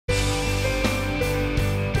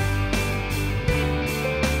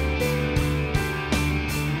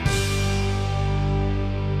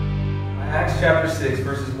chapter 6,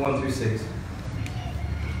 verses 1 through 6.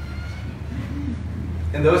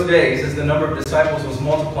 In those days, as the number of disciples was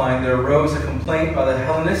multiplying, there arose a complaint by the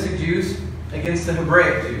Hellenistic Jews against the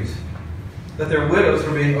Hebraic Jews, that their widows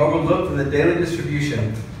were being overlooked in the daily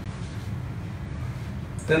distribution.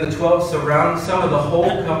 Then the 12 summoned the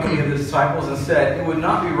whole company of the disciples and said, "It would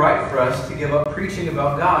not be right for us to give up preaching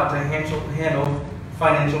about God to handle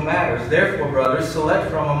financial matters. Therefore, brothers,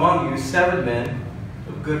 select from among you 7 men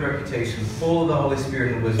of good reputation, full of the Holy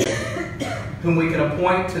Spirit and wisdom, whom we can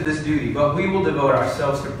appoint to this duty. But we will devote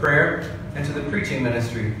ourselves to prayer and to the preaching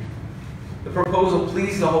ministry." The proposal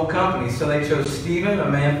pleased the whole company, so they chose Stephen, a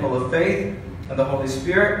man full of faith and the Holy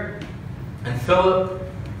Spirit, and Philip,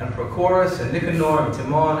 and Prochorus, and Nicanor, and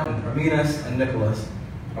Timon, and Parmenas, and Nicholas,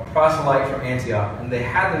 a proselyte from Antioch. And they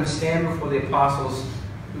had them stand before the apostles,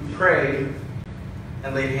 who prayed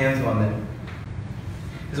and laid hands on them.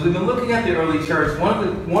 As we've been looking at the early church,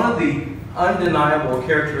 one of the undeniable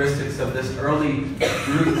characteristics of this early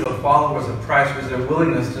group of followers of Christ was their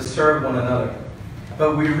willingness to serve one another.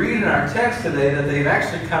 But we read in our text today that they've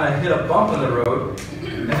actually kind of hit a bump in the road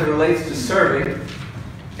as it relates to serving,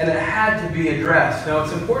 and it had to be addressed. Now,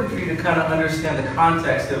 it's important for you to kind of understand the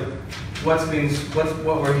context of what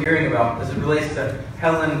we're hearing about as it relates to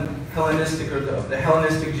Hellenistic, or the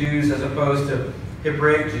Hellenistic Jews as opposed to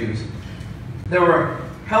Hebraic Jews. There were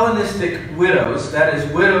Hellenistic widows, that is,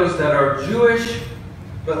 widows that are Jewish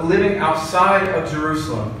but living outside of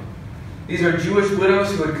Jerusalem. These are Jewish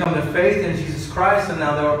widows who had come to faith in Jesus Christ, and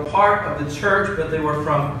now they were part of the church, but they were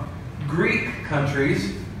from Greek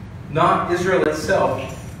countries, not Israel itself.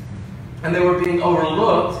 And they were being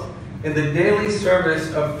overlooked in the daily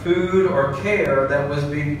service of food or care that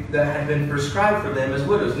had been prescribed for them as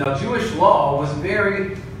widows. Now, Jewish law was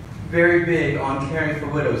very, very big on caring for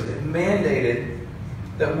widows. It mandated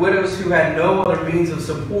that widows who had no other means of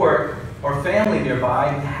support or family nearby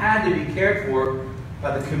had to be cared for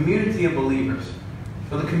by the community of believers,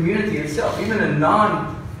 for the community itself. Even in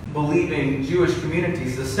non-believing Jewish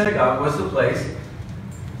communities, the synagogue was the place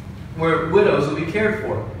where widows would be cared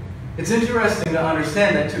for. It's interesting to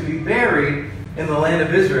understand that to be buried in the land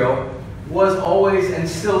of Israel was always and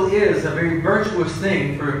still is a very virtuous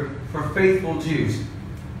thing for faithful Jews.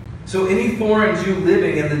 So any foreign Jew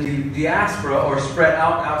living in the diaspora or spread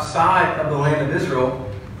out outside of the land of Israel,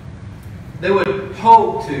 they would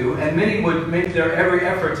hope to, and many would make their every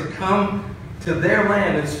effort to come to their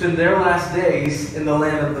land and spend their last days in the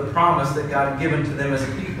land of the promise that God had given to them as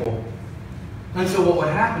a people. And so what would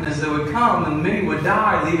happen is they would come and many would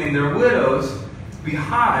die, leaving their widows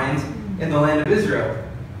behind in the land of Israel,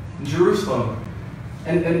 in Jerusalem.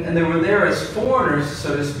 And they were there as foreigners,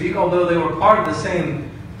 so to speak, although they were part of the same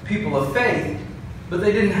people of faith, but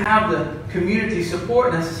they didn't have the community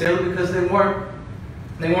support necessarily because they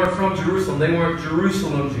weren't from Jerusalem. They weren't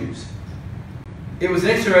Jerusalem Jews. It was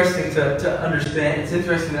interesting to understand. It's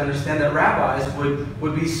interesting to understand that rabbis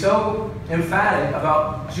would be so emphatic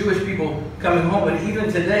about Jewish people coming home, and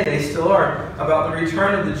even today they still are, about the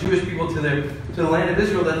return of the Jewish people to the land of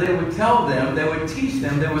Israel, that they would tell them, they would teach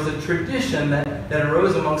them. There was a tradition that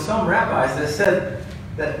arose among some rabbis that said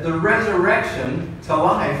that the resurrection to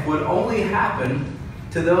life would only happen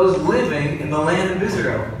to those living in the land of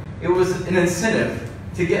Israel. It was an incentive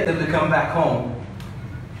to get them to come back home.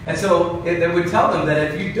 And so they would tell them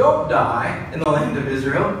that if you don't die in the land of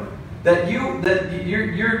Israel, that your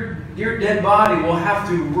dead body will have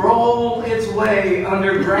to roll its way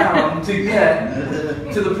underground to get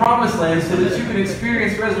to the promised land so that you can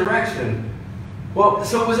experience resurrection. Well,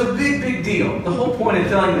 so it was a big, big deal. The whole point in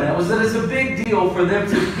telling them that was that it's a big deal for them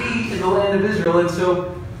to be in the land of Israel. And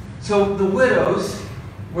so the widows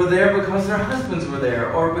were there because their husbands were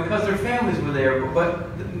there or because their families were there.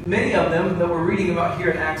 But many of them that we're reading about here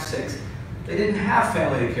in Acts 6, they didn't have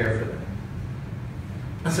family to care for them.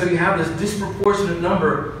 And so you have this disproportionate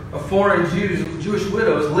number of foreign Jewish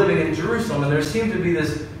widows living in Jerusalem. And there seemed to be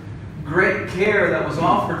this great care that was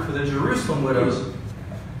offered for the Jerusalem widows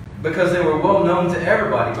because they were well known to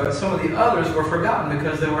everybody. But some of the others were forgotten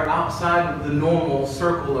because they were outside of the normal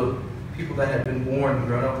circle of people that had been born and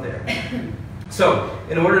grown up there. So,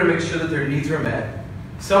 in order to make sure that their needs were met,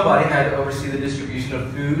 somebody had to oversee the distribution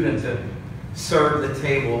of food and to serve the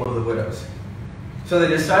table of the widows. So they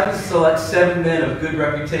decided to select 7 men of good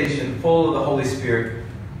reputation, full of the Holy Spirit,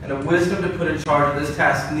 and of wisdom to put in charge of this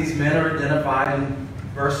task. And these men are identified in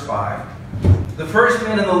verse 5. The first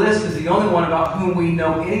man in the list is the only one about whom we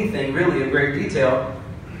know anything really in great detail.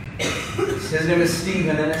 His name is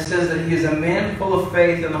Stephen, and it says that he is a man full of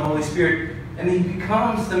faith in the Holy Spirit, and he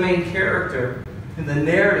becomes the main character in the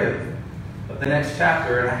narrative of the next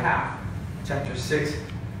chapter and a half, chapter 6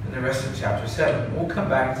 in the rest of chapter 7. We'll come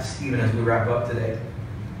back to Stephen as we wrap up today.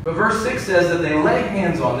 But verse 6 says that they lay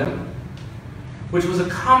hands on them, which was a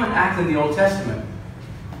common act in the Old Testament.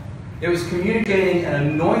 It was communicating an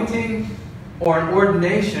anointing or an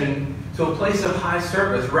ordination to a place of high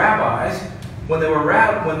service. Rabbis, when they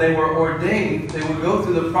were ordained, they would go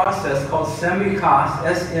through the process called semikhas,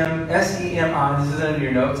 S-E-M-I. This is in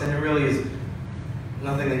your notes, and it really is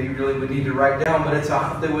nothing that you really would need to write down,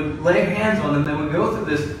 but they would lay hands on them. They would go through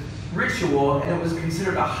this ritual, and it was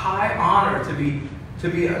considered a high honor to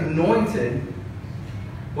be anointed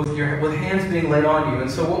with hands being laid on you. And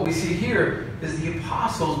so what we see here is the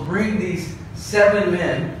apostles bring these 7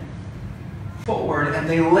 men forward, and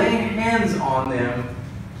they lay hands on them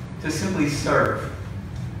to simply serve.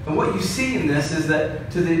 And what you see in this is that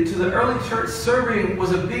to the early church, serving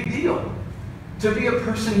was a big deal. To be a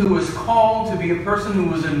person who was called, to be a person who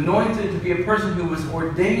was anointed, to be a person who was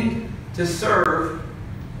ordained to serve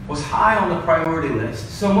was high on the priority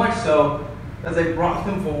list. So much so that they brought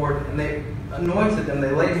them forward and they anointed them,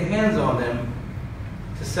 they laid hands on them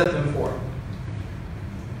to set them forth.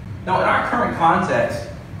 Now, in our current context,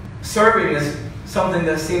 serving is something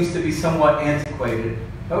that seems to be somewhat antiquated.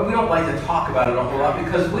 But we don't like to talk about it a whole lot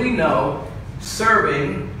because we know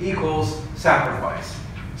serving equals sacrifice.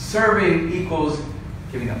 Serving equals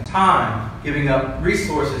giving up time, giving up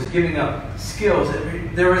resources, giving up skills.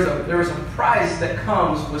 There is a price that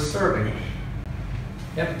comes with serving.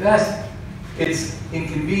 At best, it's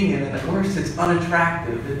inconvenient, and at worst, it's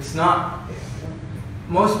unattractive. It's not.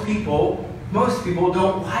 Most people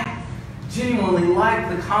don't genuinely like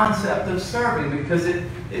the concept of serving because it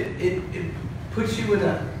puts you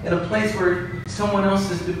in a place where someone else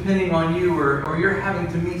is depending on you, or you're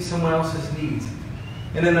having to meet someone else's needs.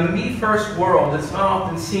 And in a me-first world, it's not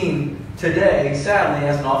often seen today, sadly,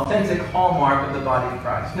 as an authentic hallmark of the body of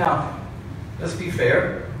Christ. Now, let's be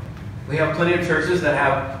fair. We have plenty of churches that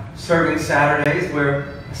have serving Saturdays, where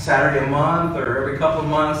a Saturday a month or every couple of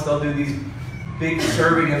months they'll do these big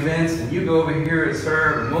serving events, and you go over here and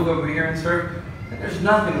serve, and we'll go over here and serve. And there's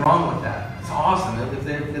nothing wrong with that. It's awesome.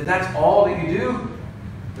 If that's all that you do,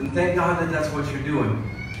 then thank God that that's what you're doing.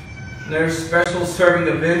 There's special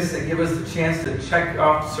serving events that give us the chance to check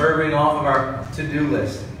off serving off of our to-do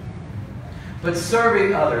list. But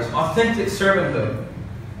serving others, authentic servanthood,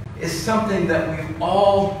 is something that we've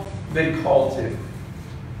all been called to.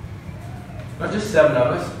 Not just 7 of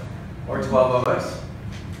us, or 12 of us,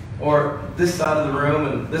 or this side of the room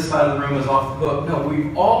and this side of the room is off the hook. No,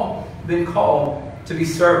 we've all been called to be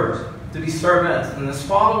servers, to be servants. And as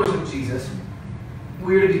followers of Jesus,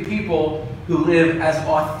 we are to be people who live as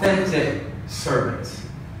authentic servants.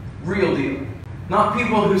 Real deal. Not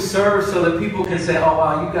people who serve so that people can say, oh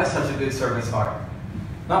wow, you've got such a good servant's heart.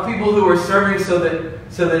 Not people who are serving so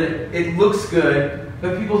that it looks good,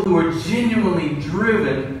 but people who are genuinely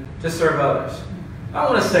driven to serve others. I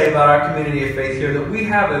want to say about our community of faith here that we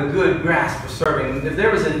have a good grasp of serving. If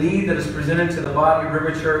there is a need that is presented to the body of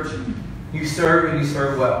River Church, you serve and you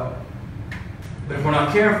serve well. But if we're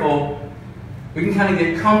not careful, we can kind of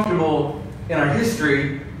get comfortable in our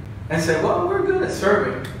history and say, well, we're good at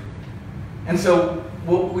serving. And so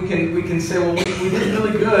we can say, well, we did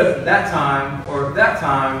really good that time or that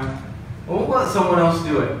time. Well, we'll let someone else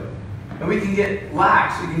do it. And we can get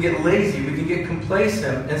lax, we can get lazy, we can get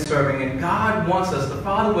complacent in serving. And God wants us, the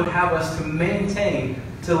Father would have us to maintain,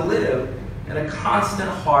 to live in a constant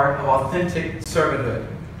heart of authentic servanthood.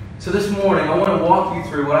 So this morning, I want to walk you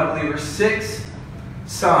through what I believe are 6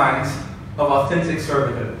 signs of authentic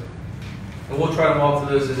servanthood. And we'll try to walk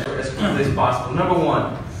through those as quickly as possible. Number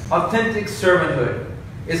 1, authentic servanthood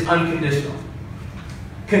is unconditional.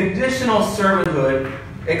 Conditional servanthood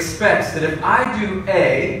expects that if I do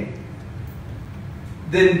A,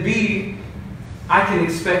 then B, I can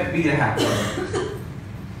expect B to happen.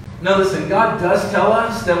 Now listen, God does tell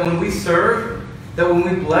us that when we serve, that when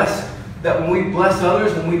we bless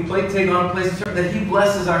others, when we take on a place of service, that He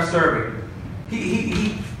blesses our serving.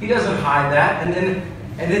 He doesn't hide that,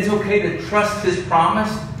 and it's okay to trust His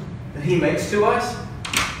promise that He makes to us.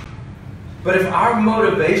 But if our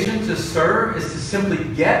motivation to serve is to simply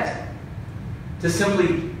get, to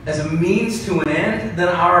simply as a means to an end, then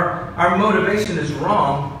our motivation is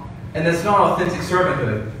wrong, and that's not authentic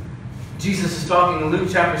servanthood. Jesus is talking in Luke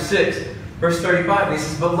chapter 6, verse 35, and He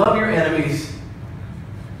says, but love your enemies,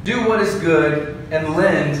 do what is good, and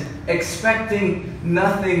lend, expecting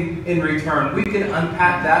nothing in return. We can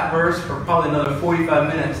unpack that verse for probably another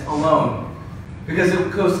 45 minutes alone, because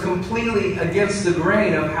it goes completely against the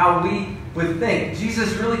grain of how we would think.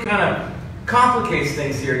 Jesus really kind of complicates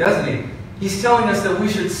things here, doesn't He? He's telling us that we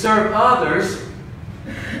should serve others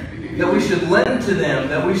that we should lend to them,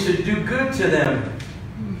 that we should do good to them,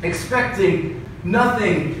 expecting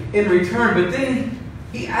nothing in return. But then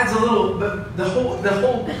he adds a little, but the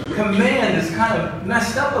whole command is kind of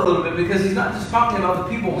messed up a little bit, because he's not just talking about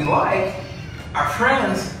the people we like, our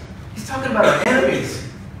friends. He's talking about our enemies.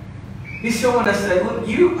 He's showing us that, look,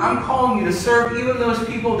 I'm calling you to serve even those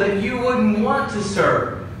people that you wouldn't want to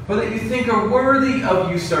serve, or that you think are worthy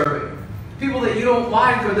of you serving. People that you don't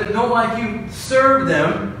like or that don't like you, serve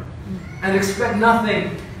them and expect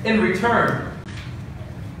nothing in return.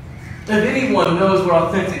 If anyone knows what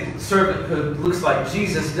authentic servanthood looks like,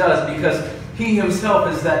 Jesus does, because he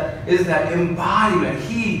himself is that embodiment.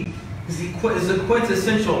 He is the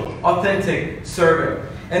quintessential authentic servant.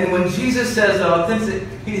 And when Jesus says that authentic,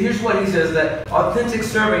 here's what he says, that authentic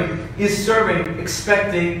serving is serving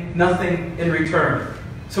expecting nothing in return.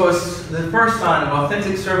 So it's the first sign of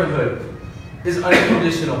authentic servanthood is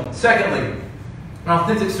unconditional. Secondly, an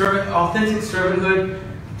authentic servanthood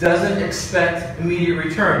doesn't expect immediate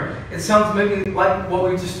return. It sounds maybe like what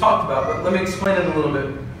we just talked about, but let me explain it a little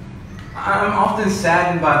bit. I'm often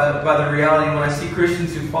saddened by the reality when I see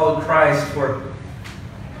Christians who follow Christ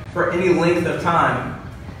for any length of time,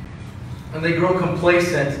 and they grow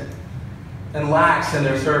complacent and lax in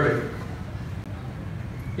their serving.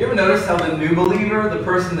 You ever notice how the new believer, the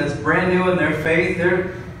person that's brand new in their faith,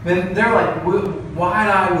 they're like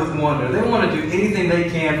wide-eyed with wonder. They want to do anything they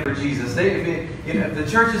can for Jesus. If the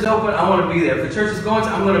church is open, I want to be there. If the church is going,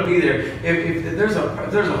 I'm going to be there. If there's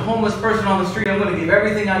a homeless person on the street, I'm going to give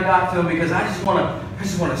everything I got to them, because I just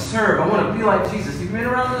want to serve. I want to be like Jesus. You've been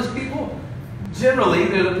around those people? Generally,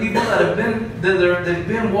 they're the people that have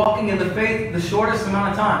been walking in the faith the shortest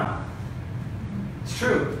amount of time. It's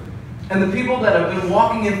true. And the people that have been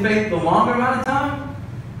walking in faith the longer amount of time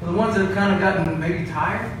are the ones that have kind of gotten maybe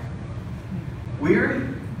tired, weary,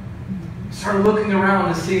 start looking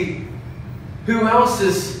around to see who else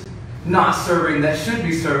is not serving that should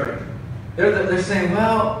be serving. They're saying,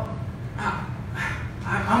 well,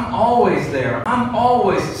 I'm always there. I'm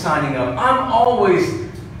always signing up. I'm always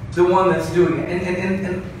the one that's doing it.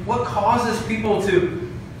 And what causes people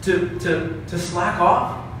to slack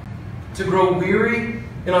off, to grow weary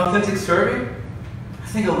in authentic serving? I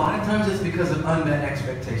think a lot of times it's because of unmet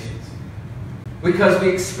expectations. Because we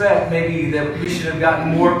expect maybe that we should have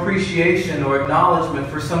gotten more appreciation or acknowledgement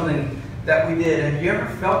for something that we did. Have you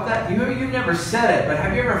ever felt that? You've never said it, but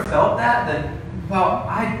have you ever felt that well,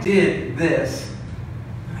 I did this.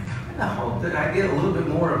 I kind of hope that I get a little bit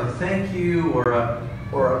more of a thank you or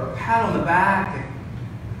a pat on the back.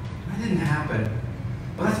 And that didn't happen.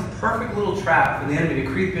 Well, that's a perfect little trap for the enemy to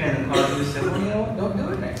creep in and cause you to say, well, you know what? Don't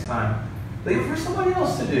do it next time. Leave it for somebody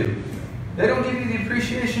else to do. They don't give you the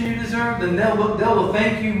appreciation you deserve, then they'll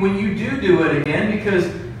thank you when you do it again,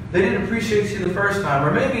 because they didn't appreciate you the first time.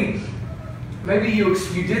 Or maybe you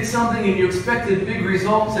did something and you expected big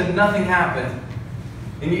results and nothing happened.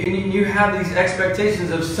 And you had these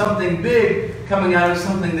expectations of something big coming out of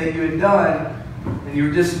something that you had done, and you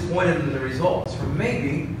were disappointed in the results. Or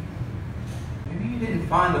maybe you didn't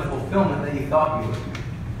find the fulfillment that you thought you would.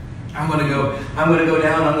 I'm going to go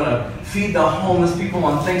down. I'm going to feed the homeless people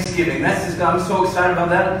on Thanksgiving. I'm so excited about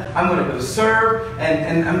that. I'm going to go serve,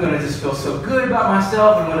 and I'm going to just feel so good about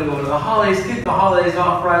myself. I'm going to go into the holidays, kick the holidays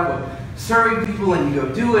off right with serving people, and you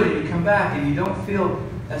go do it, and you come back, and you don't feel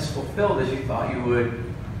as fulfilled as you thought you would.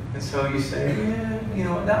 And so you say, yeah, you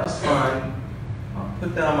know what, that was fun. I'll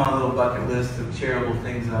put that on my little bucket list of charitable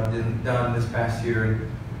things that I've done this past year,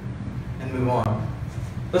 and move on.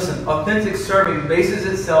 Listen, authentic serving bases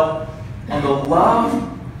itself on the love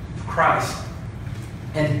of Christ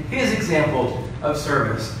and His example of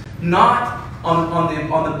service, not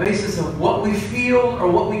on the basis of what we feel or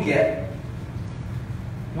what we get.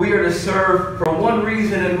 We are to serve for one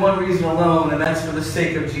reason and one reason alone, and that's for the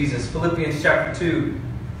sake of Jesus. Philippians chapter 2,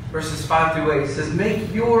 verses 5 through 8 says,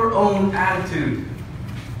 make your own attitude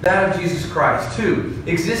that of Jesus Christ, who,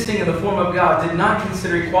 existing in the form of God, did not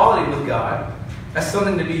consider equality with God as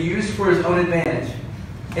something to be used for his own advantage.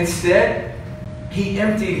 Instead, he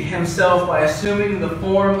emptied himself by assuming the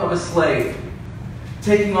form of a slave,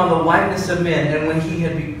 taking on the likeness of men. And when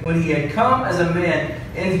he had come as a man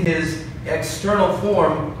in his external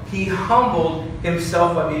form, he humbled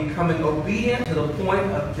himself by becoming obedient to the point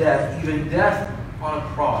of death, even death on a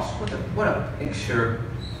cross. What a picture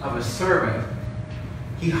of a servant.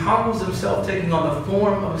 He humbles himself, taking on the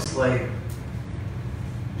form of a slave.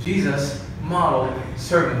 Jesus modeled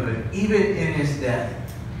servanthood, even in his death.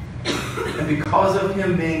 And because of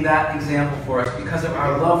him being that example for us, because of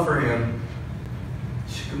our love for him,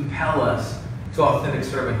 it should compel us to authentic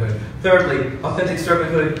servanthood. Thirdly, authentic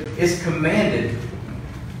servanthood is commanded.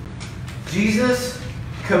 Jesus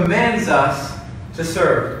commands us to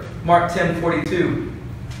serve. Mark 10:42.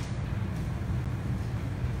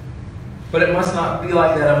 But it must not be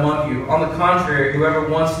like that among you. On the contrary, whoever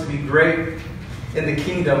wants to be great in the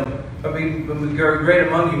kingdom, or be great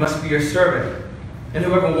among you, must be your servant. And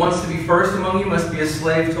whoever wants to be first among you must be a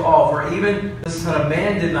slave to all. For even the Son of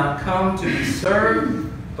Man did not come to be served,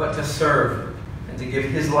 but to serve, and to give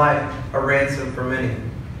his life a ransom for many.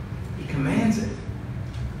 He commands it.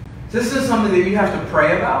 This is something that you have to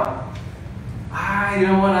pray about. You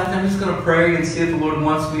know what? I'm just going to pray and see if the Lord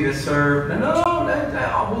wants me to serve.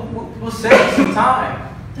 We'll save some time.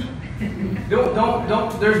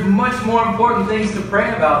 Don't. There's much more important things to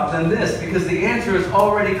pray about than this, because the answer is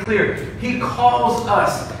already clear. He calls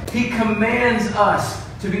us. He commands us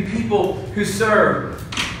to be people who serve.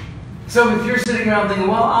 So if you're sitting around thinking,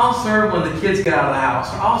 well, I'll serve when the kids get out of the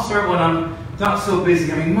house, or I'll serve when I'm not so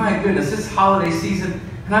busy. I mean, my goodness, it's holiday season,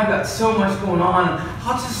 and I've got so much going on.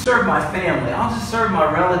 I'll just serve my family. I'll just serve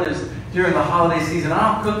my relatives during the holiday season.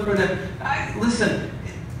 I'll cook for them. Listen,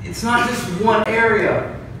 it's not just one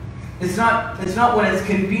area. It's not when it's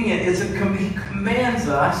convenient. He commands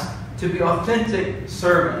us to be authentic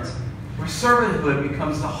servants, where servanthood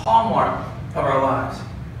becomes the hallmark of our lives.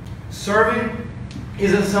 Serving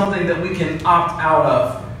isn't something that we can opt out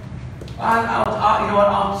of. You know what?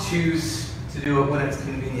 I'll choose to do it when it's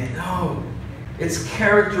convenient. No. It's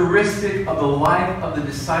characteristic of the life of the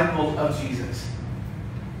disciple of Jesus.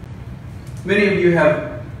 Many of you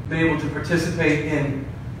have been able to participate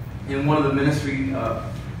in one of the ministry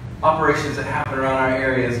operations that happen around our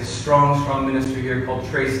area. It's a strong ministry here called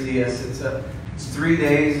Trace Diaz. It's 3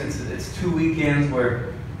 days. It's 2 weekends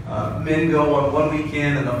where men go on one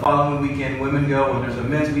weekend, and the following weekend women go. And there's a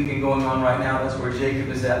men's weekend going on right now. That's where Jacob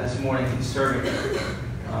is at this morning. He's serving.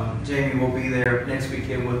 Jamie will be there next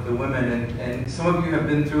weekend with the women. And some of you have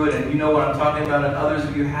been through it, and you know what I'm talking about, and others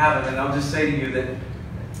of you haven't. And I'll just say to you that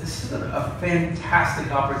this is a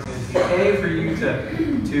fantastic opportunity, for you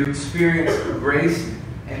to experience grace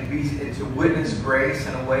and to witness grace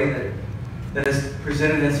in a way that is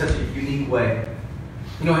presented in such a unique way.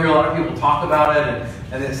 You know, I hear a lot of people talk about it,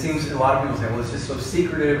 and it seems a lot of people say, well, it's just so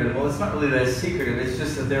secretive. And well, it's not really that it's secretive. It's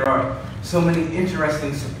just that there are so many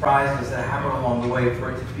interesting surprises that happen along the way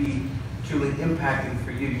for it to be truly impacting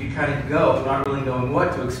for you. You kind of go not really knowing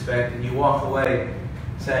what to expect, and you walk away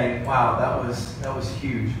saying, wow, that was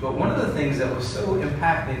huge. But one of the things that was so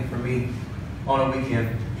impacting for me on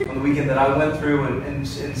the weekend that I went through, and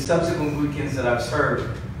subsequent weekends that I've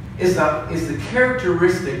served, is the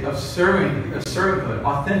characteristic of servanthood,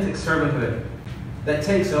 authentic servanthood, that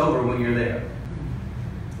takes over when you're there.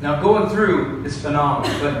 Now, going through is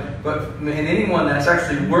phenomenal, but and anyone that's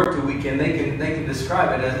actually worked a weekend, they can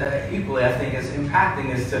describe it as equally, I think, as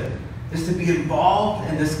impacting is to be involved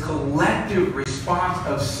in this collective response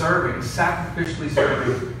of serving, sacrificially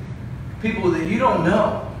serving people that you don't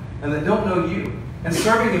know and that don't know you, and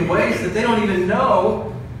serving in ways that they don't even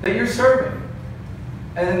know that you're serving.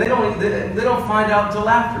 And they don't find out until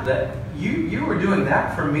after that you were doing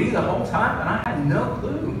that for me the whole time, and I had no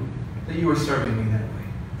clue that you were serving me that way.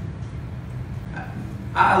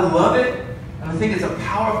 I love it, and I think it's a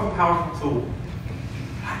powerful, powerful tool.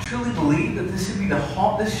 I truly believe that this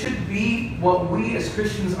should be what we as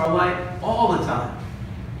Christians are like all the time.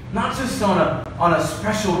 Not just on a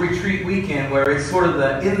special retreat weekend where it's sort of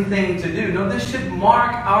the in thing to do. No, this should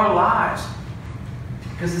mark our lives,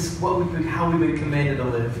 because it's how we've been commanded to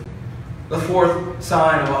live. The fourth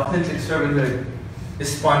sign of authentic servanthood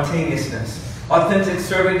is spontaneousness. Authentic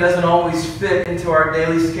serving doesn't always fit into our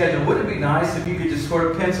daily schedule. Wouldn't it be nice if you could just sort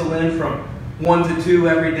of pencil in from 1 to 2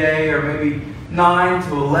 every day, or maybe 9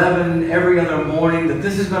 to 11 every other morning, that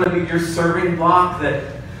this is going to be your serving block, that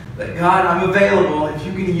God, I'm available. If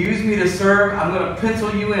you can use me to serve, I'm going to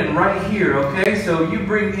pencil you in right here, okay? So you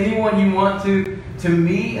bring anyone you want to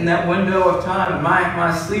me in that window of time, and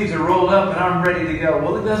my sleeves are rolled up and I'm ready to go.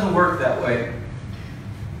 Well, it doesn't work that way.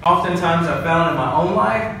 Oftentimes I've found in my own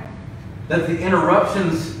life that the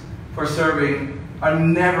interruptions for serving are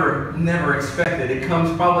never expected. It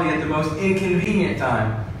comes probably at the most inconvenient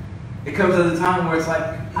time. It comes at the time where it's like,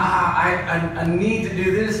 I need to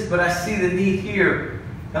do this, but I see the need here.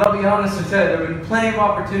 And I'll be honest and tell you, there have been plenty of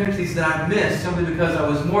opportunities that I've missed simply because I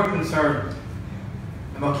was more concerned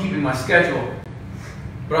about keeping my schedule.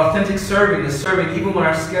 But authentic serving is serving even when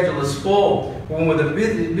our schedule is full, or when we're the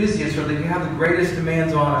busiest, or that we have the greatest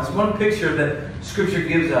demands on us. One picture that Scripture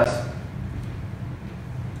gives us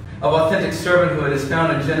of authentic servanthood is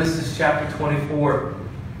found in Genesis chapter 24.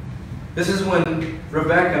 This is when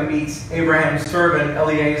Rebekah meets Abraham's servant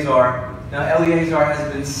Eleazar. Now Eleazar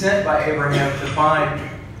has been sent by Abraham to find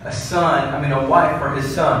a wife for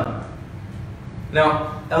his son.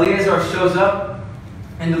 Now, Eleazar shows up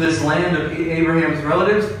into this land of Abraham's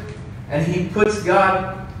relatives, and he puts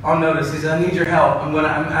God on notice. He says, I need your help. I'm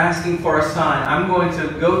asking for a sign. I'm going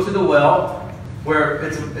to go to the well, where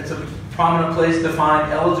it's a prominent place to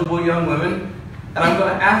find eligible young women, and I'm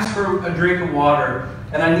going to ask for a drink of water.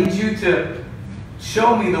 And I need you to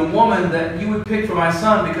show me the woman that you would pick for my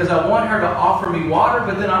son, because I want her to offer me water,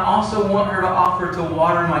 but then I also want her to offer to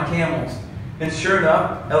water my camels. And sure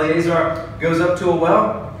enough, Eleazar goes up to a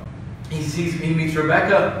well. He meets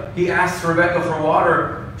Rebekah. He asks Rebekah for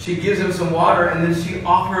water. She gives him some water, and then she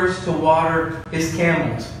offers to water his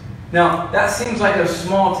camels. Now, that seems like a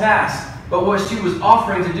small task, but what she was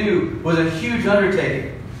offering to do was a huge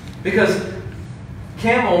undertaking, because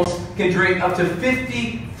camels can drink up to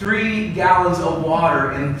 53 gallons of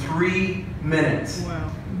water in 3 minutes.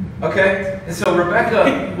 Wow. Okay? And so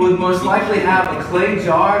Rebekah would most likely have a clay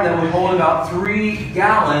jar that would hold about 3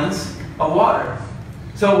 gallons of water.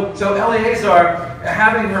 So Eleazar,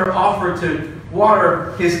 having her offer to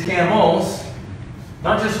water his camels,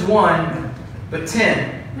 not just one, but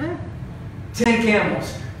 10. 10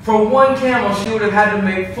 camels. For one camel, she would have had to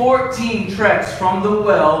make 14 treks from the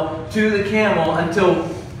well to the camel until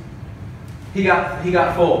he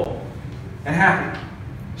got full and happy.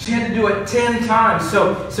 She had to do it 10 times.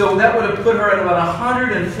 So that would have put her at about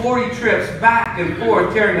 140 trips back and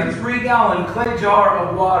forth, carrying a 3-gallon clay jar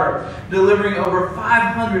of water, delivering over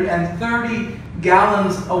 530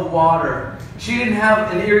 gallons of water. She didn't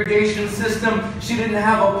have an irrigation system. She didn't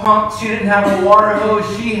have a pump. She didn't have a water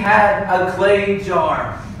hose. She had a clay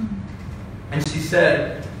jar. And she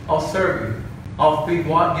said, I'll serve you. I'll give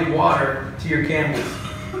water to your camels.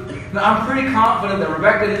 Now, I'm pretty confident that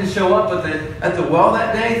Rebekah didn't show up at the well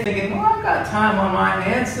that day thinking, well, I've got time on my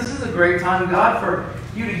hands. This is a great time, God, for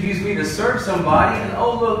you to use me to serve somebody. And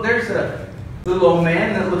oh, look, there's a little old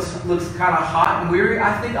man that looks kind of hot and weary.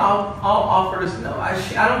 I think I'll offer this. No,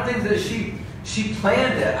 I don't think that she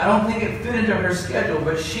planned it. I don't think it fit into her schedule,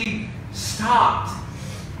 but she stopped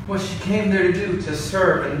what she came there to do, to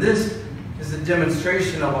serve. And this is a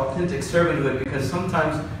demonstration of authentic servanthood, because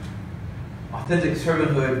sometimes authentic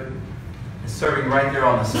servanthood is serving right there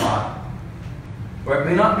on the spot, where it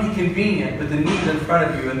may not be convenient, but the need's in front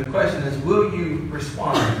of you, and the question is, will you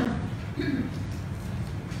respond?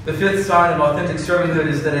 The fifth sign of authentic servanthood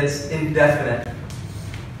is that it's indefinite.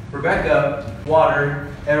 Rebekah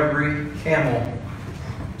watered every camel.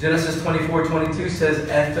 Genesis 24:22 says,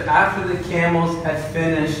 after the camels had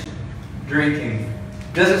finished drinking.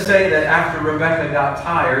 It doesn't say that after Rebekah got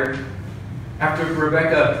tired, after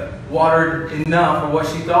Rebekah watered enough, or what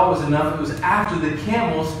she thought was enough. It was after the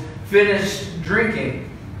camels finished drinking.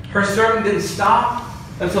 Her serving didn't stop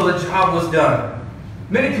until the job was done.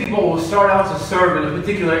 Many people will start out to serve in a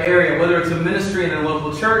particular area, whether it's a ministry in a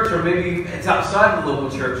local church or maybe it's outside the local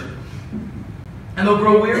church. And they'll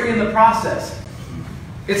grow weary in the process.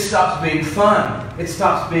 It stops being fun. It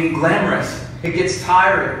stops being glamorous. It gets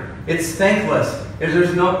tiring. It's thankless.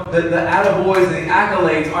 There's no the attaboys and the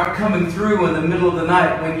accolades aren't coming through in the middle of the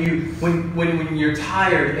night when you're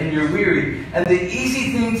tired and you're weary. And the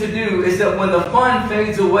easy thing to do is that when the fun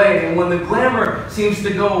fades away and when the glamour seems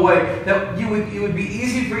to go away, that it would be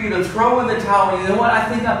easy for you to throw in the towel. You know what?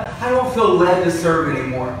 I don't feel led to serve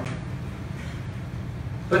anymore.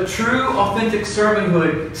 But true authentic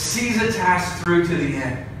servanthood sees a task through to the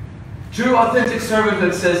end. True authentic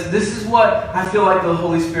servanthood says, this is what I feel like the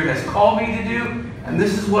Holy Spirit has called me to do, and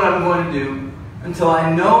this is what I'm going to do until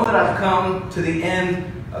I know that I've come to the end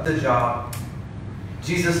of the job.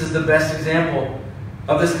 Jesus is the best example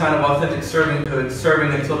of this kind of authentic servanthood,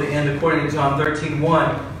 serving until the end, according to John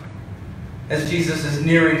 13:1. As Jesus is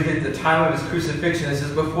nearing the time of his crucifixion, it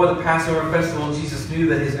says, before the Passover festival, Jesus knew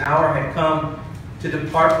that his hour had come to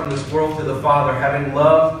depart from this world to the Father. Having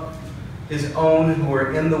loved his own who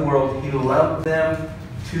were in the world, he loved them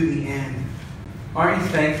to the end. Aren't you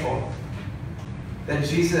thankful that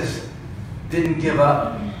Jesus didn't give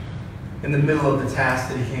up in the middle of the task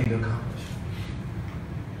that he came to accomplish?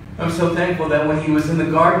 I'm so thankful that when he was in the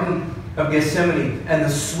Garden of Gethsemane and the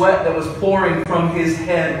sweat that was pouring from his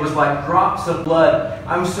head was like drops of blood,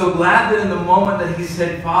 I'm so glad that in the moment that he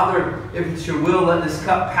said, Father, if it's your will, let this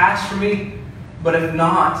cup pass from me, but if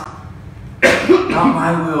not, not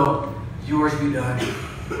my will, yours be done.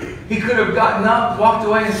 He could have gotten up, walked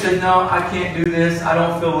away and said, no, I can't do this. I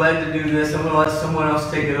don't feel led to do this. I'm going to let someone else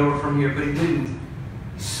take it over from here. But he didn't.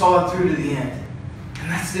 He saw it through to the end. And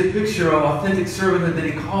that's the picture of authentic servanthood that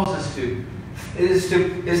he calls us to. It is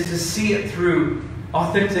to see it through.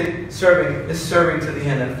 Authentic serving is serving to the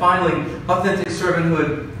end. And finally, authentic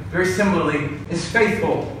servanthood very similarly, is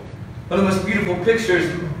faithful. One of the most beautiful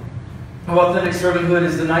pictures of authentic servanthood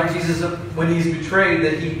is the night Jesus, when he's betrayed,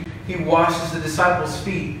 that he washes the disciples'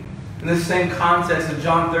 feet. In this same context of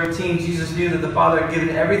John 13, Jesus knew that the Father had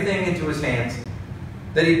given everything into his hands,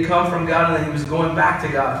 that he'd come from God and that he was going back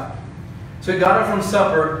to God. So he got up from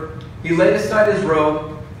supper, he laid aside his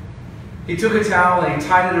robe, he took a towel and he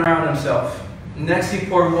tied it around himself. Next he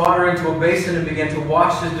poured water into a basin and began to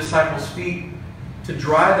wash his disciples' feet, to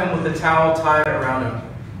dry them with the towel tied around him.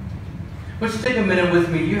 I want you to take a minute with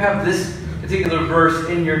me. You have this particular verse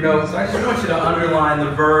in your notes. I just want you to underline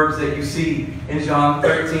the verbs that you see in John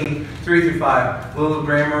 13, 3 through 5. A little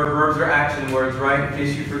grammar, verbs are action words, right? In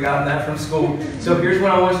case you've forgotten that from school. So here's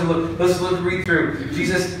what I want you to look. Let's read through.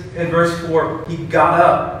 Jesus, in verse 4, he got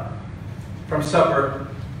up from supper.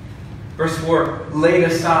 Verse 4, laid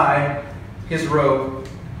aside his robe.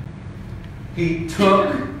 He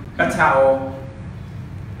took a towel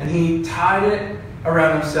and he tied it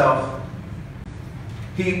around himself.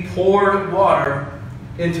 He poured water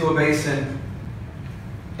into a basin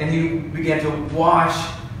and he began to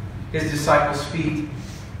wash his disciples' feet,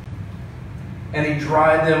 and he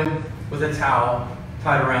dried them with a towel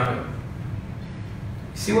tied around him.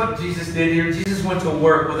 See what Jesus did here? Jesus went to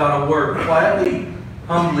work without a word, quietly,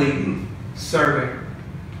 humbly serving.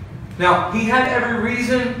 Now, he had every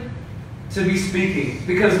reason to be speaking,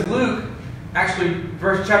 because Luke, actually,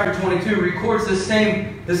 chapter 22, records the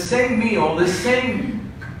same meal, the same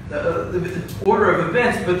the order of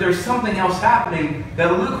events, but there's something else happening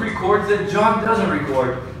that Luke records that John doesn't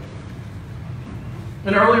record.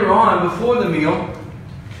 And earlier on, before the meal,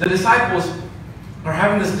 the disciples are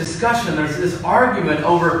having this discussion. There's this argument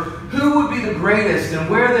over who would be the greatest and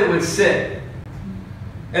where they would sit.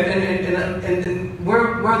 And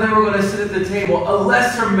where they were going to sit at the table. A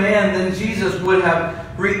lesser man than Jesus would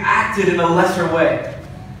have reacted in a lesser way.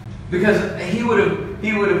 Because he would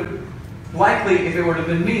have likely, if it would have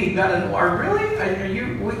been me, gotten, really?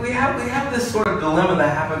 We have this sort of dilemma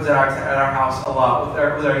that happens at our house a lot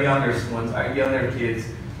with our younger ones, our younger kids.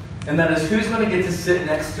 And that is, who's going to get to sit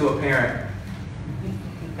next to a parent?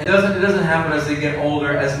 It doesn't happen as they get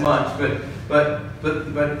older as much, but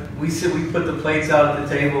we put the plates out at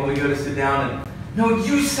the table and we go to sit down and, no,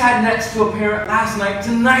 you sat next to a parent last night.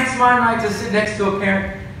 Tonight's my night to sit next to a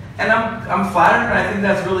parent. And I'm flattered, and I think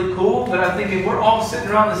that's really cool, but I think if we're all sitting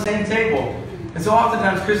around the same table, and so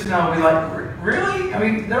oftentimes Chris and I will be like, really? I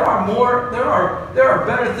mean, there are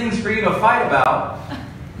better things for you to fight about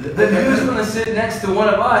than who's going to sit next to one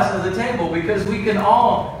of us at the table, because we can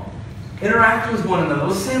all interact with one another.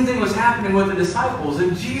 The same thing was happening with the disciples,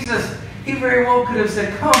 and Jesus, he very well could have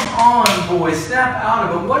said, come on, boys, snap out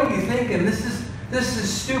of it. What are you thinking? This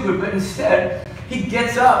is stupid. But instead, he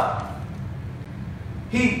gets up.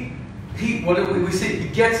 What do we see? He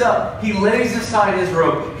gets up, he lays aside his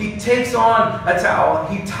robe, he takes on a towel,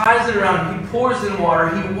 he ties it around, he pours in water,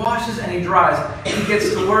 he washes and he dries. He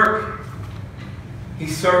gets to work. He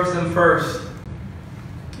serves them first.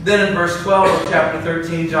 Then in verse 12 of chapter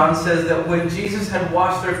 13, John says that when Jesus had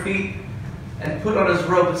washed their feet and put on his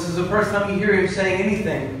robe, this is the first time you hear him saying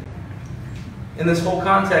anything. In this whole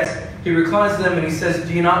context, he reclines to them and he says,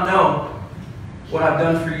 do you not know what I've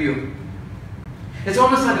done for you? It's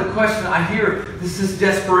almost like a question. I hear this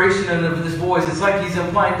desperation in his voice. It's like he's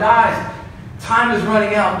implying, guys, time is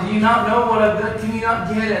running out. Do you not know what I've done? Can you not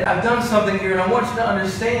get it? I've done something here, and I want you to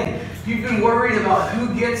understand. You've been worried about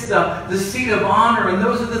who gets the seat of honor, and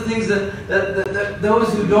those are the things that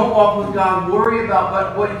those who don't walk with God worry about.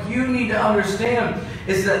 But what you need to understand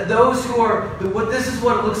is that those who are, this is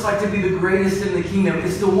what it looks like to be the greatest in the kingdom.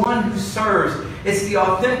 It's the one who serves. It's the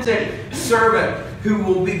authentic servant who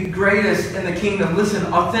will be greatest in the kingdom. Listen,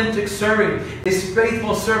 authentic serving is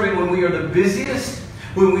faithful serving when we are the busiest,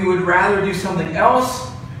 when we would rather do something else,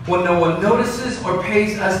 when no one notices or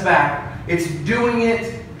pays us back. It's doing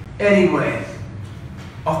it anyway.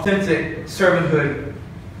 Authentic servanthood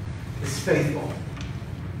is faithful.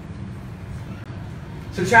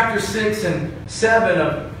 So chapter 6 and 7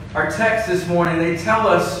 of our text this morning, they tell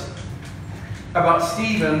us about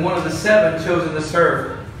Stephen, one of the 7 chosen to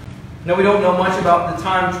serve. Now, we don't know much about the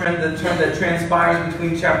time that transpires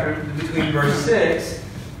between verse 6,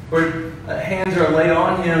 where hands are laid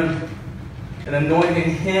on him and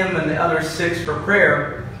anointing him and the other 6 for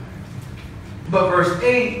prayer. But verse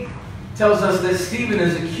 8 tells us that Stephen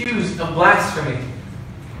is accused of blasphemy.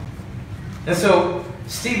 And so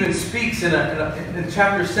Stephen speaks in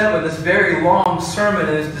chapter 7, this very long sermon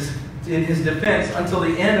in his defense, until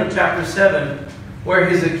the end of chapter 7, where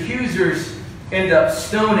his accusers end up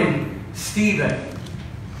stoning Stephen,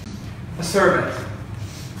 a servant.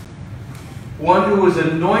 one who was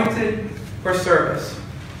anointed for service.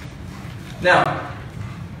 Now,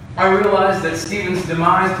 I realize that Stephen's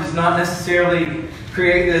demise does not necessarily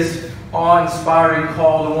create this awe-inspiring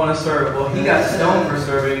call to want to serve. Well, he got stoned for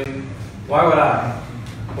serving. Why would I?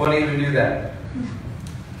 Wouldn't even do that.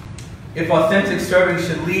 If authentic serving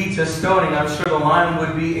should lead to stoning, I'm sure the line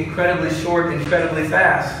would be incredibly short, incredibly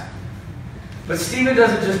fast. But Stephen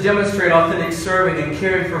doesn't just demonstrate authentic serving and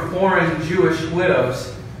caring for foreign Jewish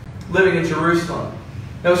widows living in Jerusalem.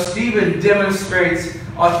 No, Stephen demonstrates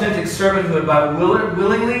authentic servanthood by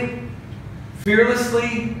willingly,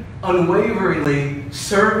 fearlessly, unwaveringly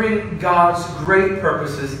serving God's great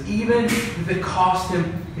purposes, even if it cost him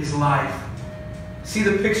his life. See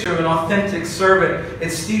the picture of an authentic servant.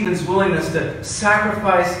 It's Stephen's willingness to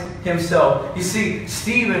sacrifice himself. You see,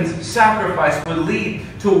 Stephen's sacrifice would lead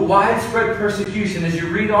to widespread persecution. As you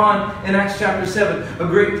read on in Acts chapter 7, a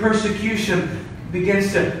great persecution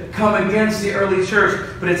begins to come against the early church.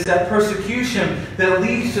 But it's that persecution that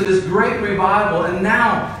leads to this great revival. And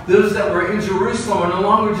now, those that were in Jerusalem are no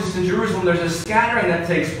longer just in Jerusalem. There's a scattering that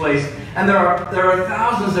takes place. And there are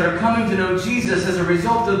thousands that are coming to know Jesus as a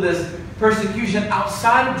result of this persecution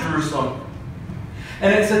outside of Jerusalem.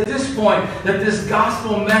 And it's at this point that this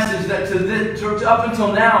gospel message that up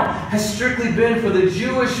until now has strictly been for the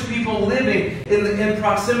Jewish people living in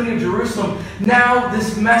proximity of Jerusalem. Now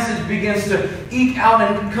this message begins to eke out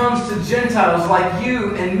and comes to Gentiles like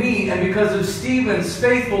you and me. And because of Stephen's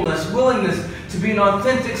faithfulness, willingness to be an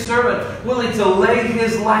authentic servant, willing to lay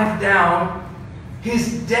his life down,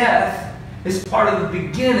 his death is part of the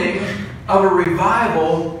beginning of a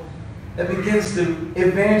revival that begins to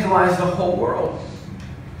evangelize the whole world.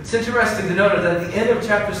 It's interesting to note that at the end of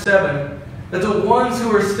chapter 7, that the ones who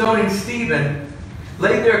were stoning Stephen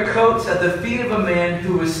laid their coats at the feet of a man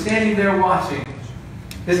who was standing there watching.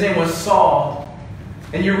 His name was Saul.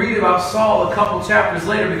 And you read about Saul a couple chapters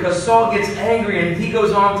later because Saul gets angry and he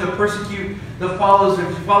goes on to persecute the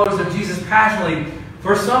followers of Jesus passionately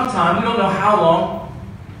for some time. We don't know how long.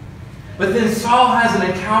 But then Saul has an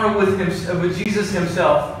encounter with Jesus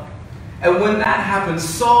himself. And when that happens,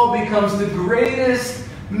 Saul becomes the greatest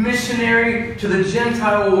missionary to the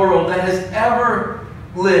Gentile world that has ever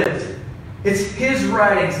lived. It's his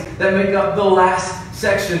writings that make up the last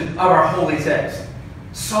section of our holy text.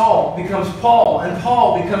 Saul becomes Paul, and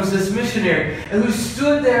Paul becomes this missionary, and who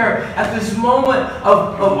stood there at this moment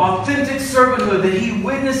of authentic servanthood that he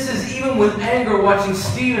witnesses even with anger watching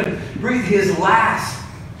Stephen breathe his last.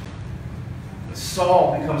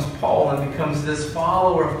 Saul becomes Paul and becomes this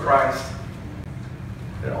follower of Christ.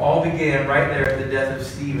 It all began right there at the death of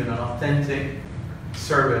Stephen, an authentic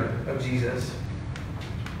servant of Jesus.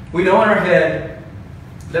 We know in our head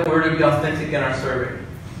that we're to be authentic in our serving.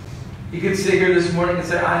 You could sit here this morning and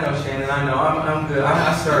say, I know, Shannon, I know, I'm good,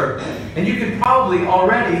 I serve. And you could probably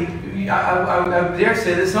already, I dare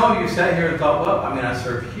say that some of you sat here and thought, well, I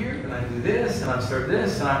serve here, and I do this, and I serve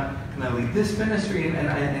this, and I lead this ministry,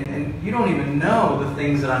 and you don't even know the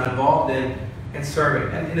things that I'm involved in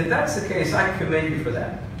serving. And if that's the case, I commend you for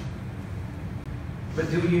that. But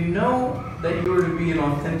do you know that you are to be an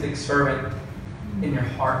authentic servant in your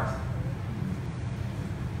heart?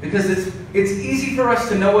 Because it's easy for us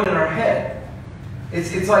to know it in our head.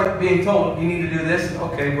 It's like being told, you need to do this.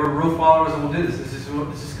 Okay, we're rule followers and we'll do this. This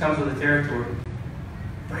just comes with the territory.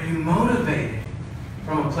 But are you motivated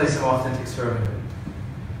from a place of authentic servanthood?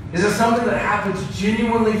 Is it something that happens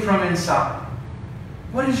genuinely from inside?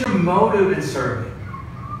 What is your motive in serving?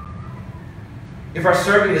 If our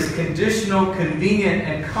serving is conditional, convenient,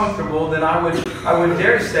 and comfortable, then I would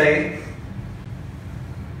dare say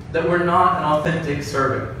that we're not an authentic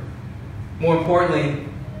servant. More importantly,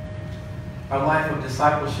 our life of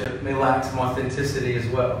discipleship may lack some authenticity as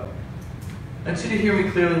well. I want you to hear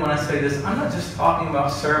me clearly when I say this. I'm not just talking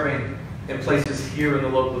about serving in places here in the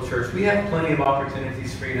local church. We have plenty of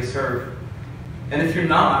opportunities for you to serve. And if you're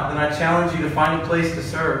not, then I challenge you to find a place to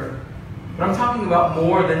serve. But I'm talking about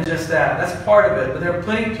more than just that. That's part of it. But there are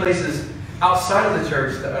plenty of places outside of the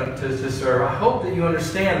church to serve. I hope that you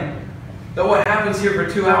understand that what happens here for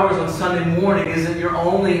 2 hours on Sunday morning isn't your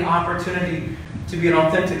only opportunity to be an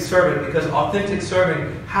authentic servant, because authentic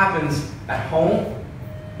serving happens at home,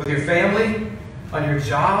 with your family, on your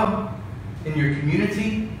job, in your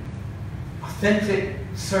community. Authentic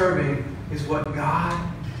serving is what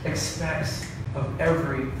God expects of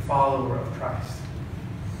every follower of Christ.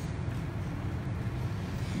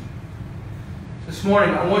 This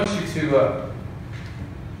morning, I want you to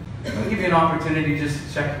I'll give you an opportunity just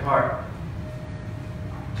to check your heart.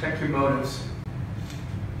 Check your motives.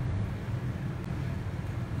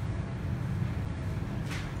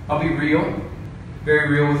 I'll be real. very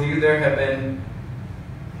real with you, there have been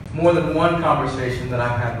more than one conversation that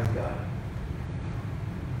I've had with God.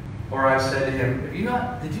 Or I've said to him, do you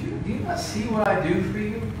not see what I do for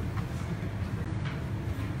you?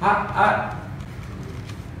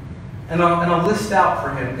 And I'll list out for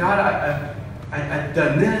him, God, I've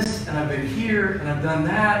done this, and I've been here, and I've done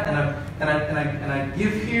that, and I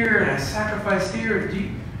give here, and I sacrifice here.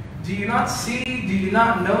 Do you not see? Do you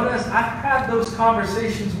not notice? I've had those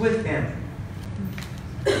conversations with him.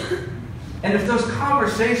 And if those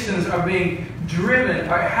conversations are being driven,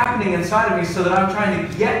 are happening inside of me so that I'm trying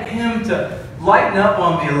to get him to lighten up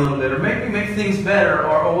on me a little bit, or maybe make things better,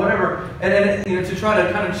 or whatever, and to try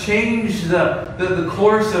to kind of change the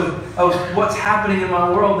course of what's happening in my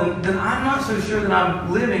world, then I'm not so sure that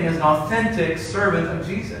I'm living as an authentic servant of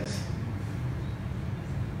Jesus.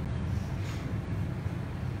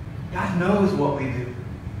 God knows what we do.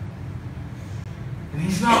 And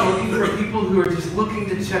He's not looking for people who are just looking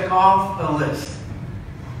to check off a list.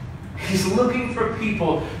 He's looking for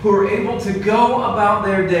people who are able to go about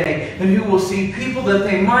their day and who will see people that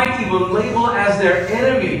they might even label as their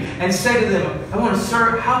enemy and say to them, I want to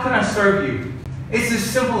serve. How can I serve you? It's as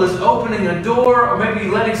simple as opening a door, or maybe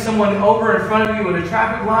letting someone over in front of you in a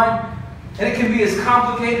traffic line. And it can be as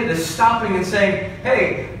complicated as stopping and saying,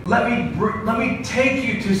 hey, let me take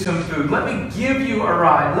you to some food. Let me give you a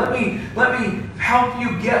ride. Let me help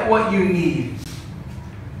you get what you need.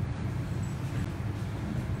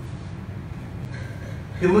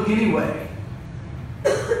 You look anyway.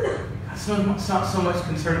 God's not so much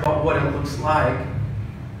concerned about what it looks like,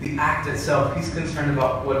 the act itself. He's concerned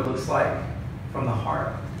about what it looks like from the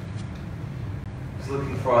heart. He's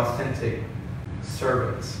looking for authentic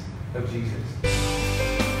servants of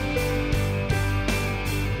Jesus.